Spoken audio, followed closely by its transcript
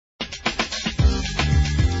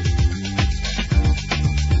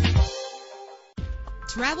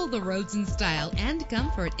Travel the roads in style and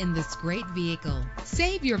comfort in this great vehicle.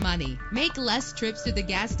 Save your money. Make less trips to the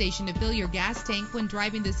gas station to fill your gas tank when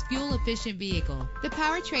driving this fuel-efficient vehicle. The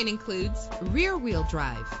powertrain includes rear-wheel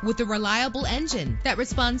drive with a reliable engine that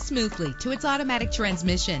responds smoothly to its automatic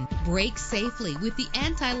transmission. Brake safely with the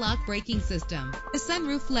anti-lock braking system. The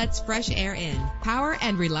sunroof lets fresh air in. Power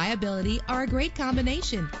and reliability are a great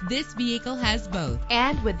combination. This vehicle has both.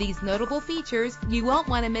 And with these notable features, you won't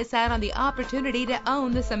want to miss out on the opportunity to own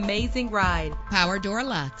this amazing ride. Power door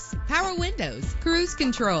locks, power windows, cruise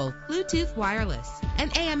control, Bluetooth wireless, an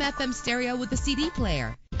AM/FM stereo with a CD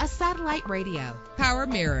player, a satellite radio, power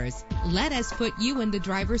mirrors. Let us put you in the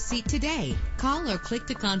driver's seat today. Call or click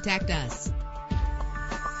to contact us.